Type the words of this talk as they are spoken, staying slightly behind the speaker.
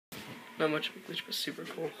Not much of a glitch, but super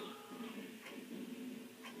cool.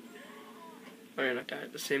 Alright, I died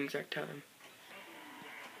at the same exact time.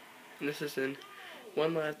 And this is in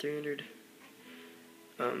 1 live 300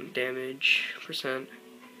 damage percent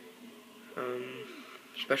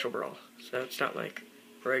special brawl. So it's not like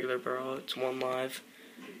regular brawl, it's 1 live.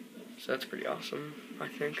 So that's pretty awesome, I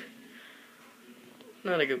think.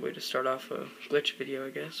 Not a good way to start off a glitch video,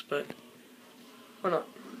 I guess, but why not?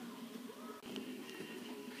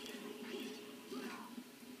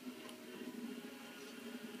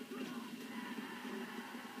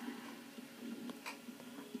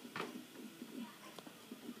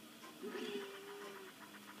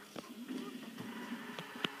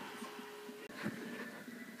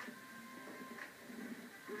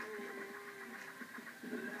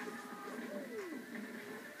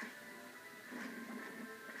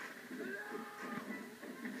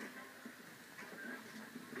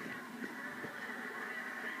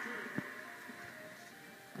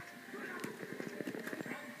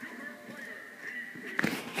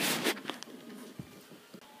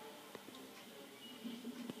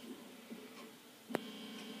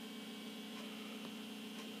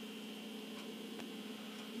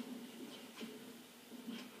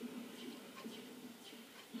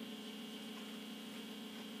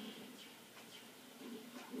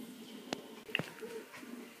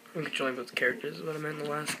 I'm controlling both characters is what I meant in the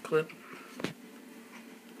last clip.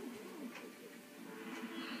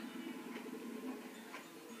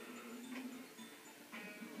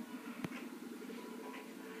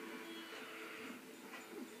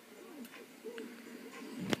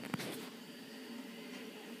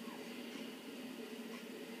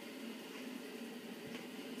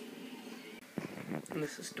 And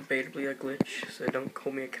this is debatably a glitch, so don't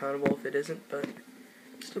hold me accountable if it isn't, but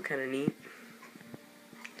it's still kinda neat.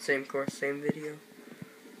 Same course, same video.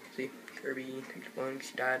 See, Kirby takes one,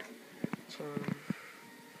 he died. This one.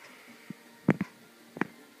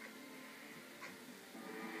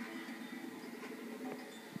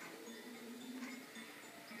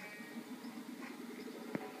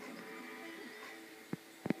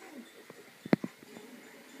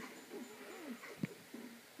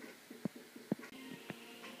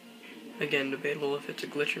 Again, debatable if it's a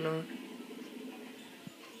glitch or not.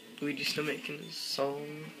 Luigi's still making his song.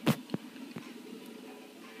 I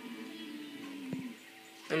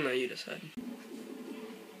don't know, you decide.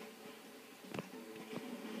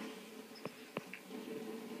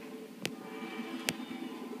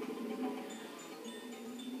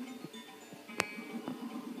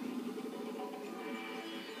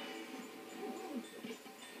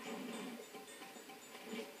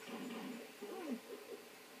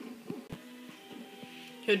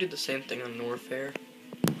 He'll do the same thing on Warfare,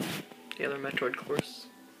 the other Metroid course.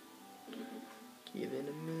 Give it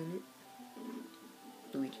a minute.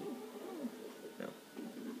 Luigi. No.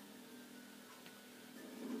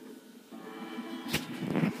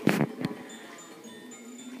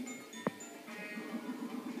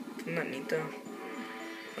 Isn't that neat though?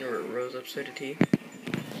 Whenever it rose up so to T.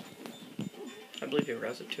 I believe it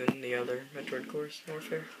rose up to in the other Metroid course,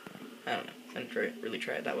 Warfare. I don't know. I didn't really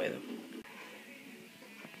try it that way though.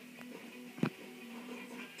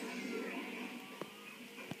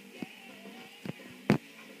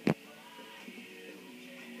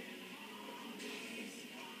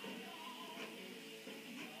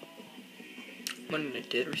 When it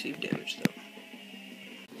did receive damage though.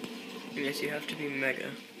 And yes, you have to be Mega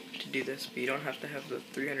to do this, but you don't have to have the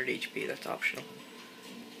 300 HP, that's optional.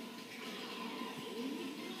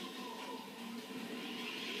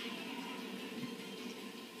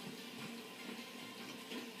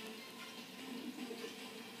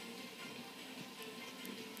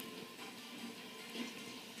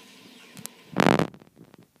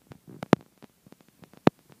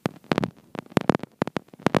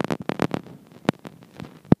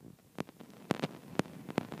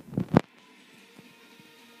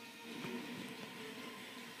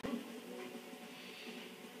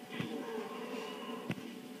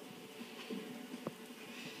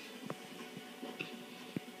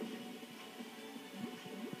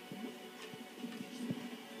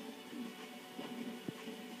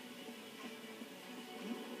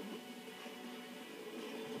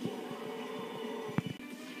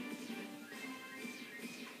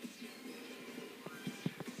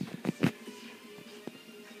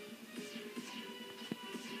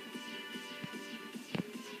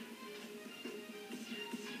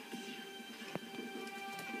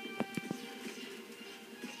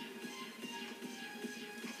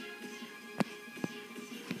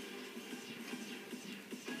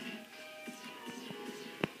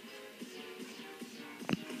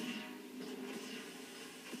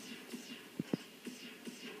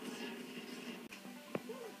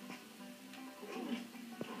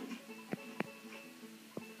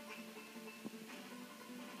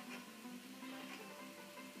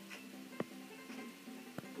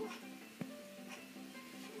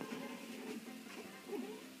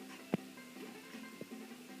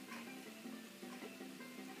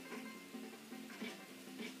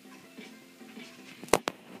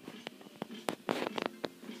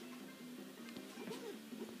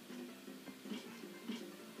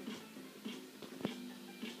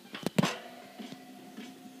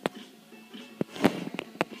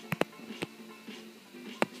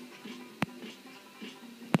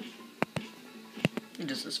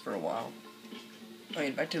 noticed this for a while. I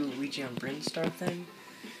mean, back to the Luigi on Brinstar thing.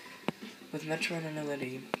 With Metroid, I know that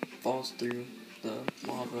he falls through the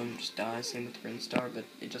lava and just dies, same with Brinstar, but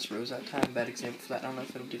it just rose that time. Bad example for that. I don't know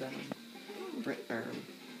if it'll do that on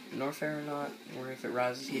Norfair or not, or if it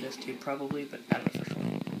rises, he does too, probably, but I don't know for sure.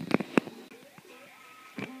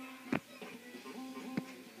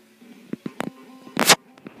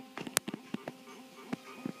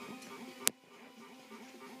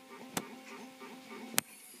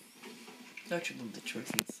 I actually love the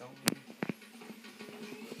choice in song.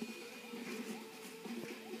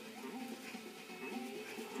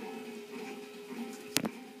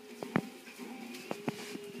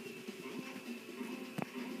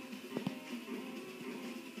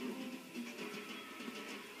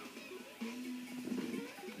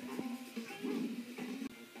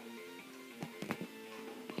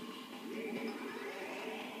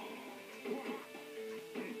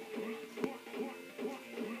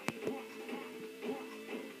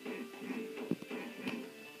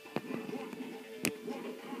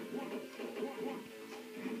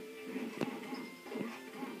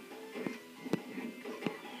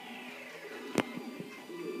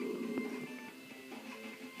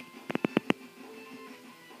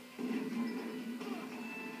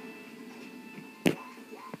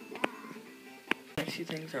 I see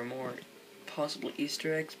things are more possible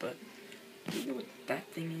Easter eggs, but do you know what that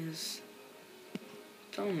thing is?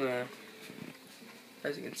 It's on the,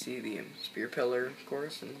 as you can see, the spear pillar, of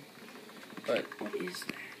course, but what is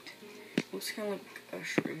that? Looks kind of like a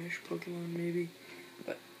shroomish Pokemon, maybe,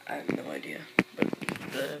 but I have no idea. But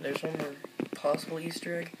there's one more possible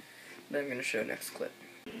Easter egg that I'm going to show next clip.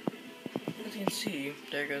 As you can see,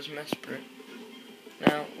 there goes Mesprit.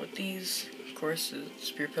 Now, with these courses,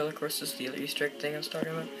 Spear Pillar courses, the other Easter egg thing I was talking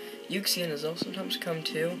about, Uxie and Azelf sometimes come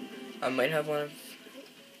too. I might have one of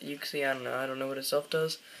Uxie, I don't know what Azelf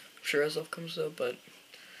does. I'm sure Azelf comes though, but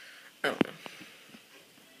I don't know.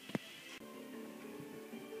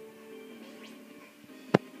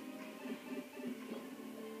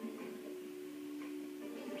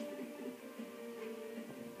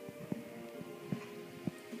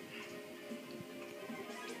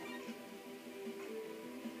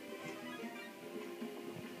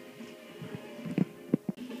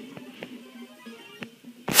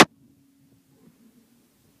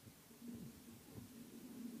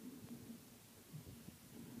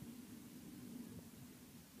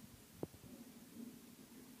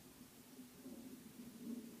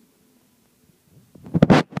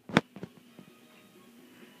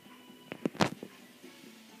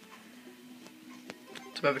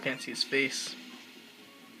 Too bad we can't see his face.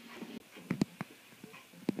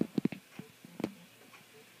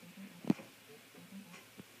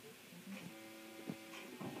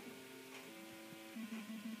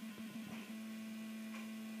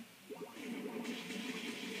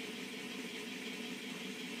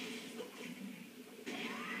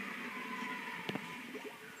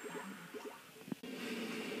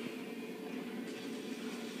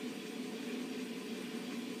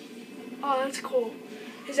 Oh, that's cool.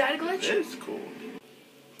 Is that a glitch? That is cool.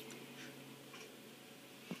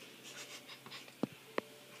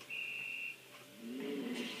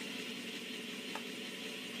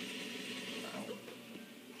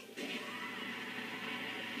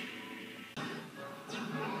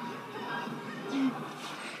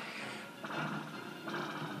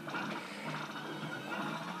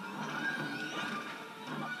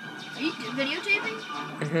 Are you videotaping?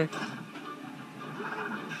 Mm-hmm.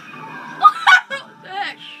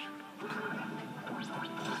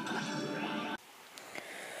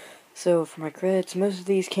 So for my credits, most of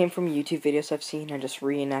these came from YouTube videos I've seen. I just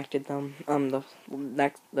reenacted them. The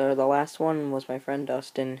last one was my friend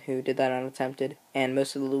Dustin, who did that unattempted, and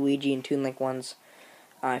most of the Luigi and Toon Link ones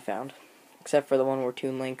I found, except for the one where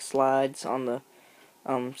Toon Link slides on the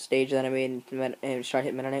stage that I made and try to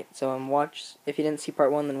hit Meta Knight. So watch, if you didn't see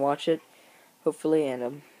part 1, then watch it, hopefully,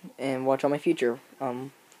 and watch all my future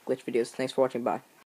glitch videos. Thanks for watching. Bye.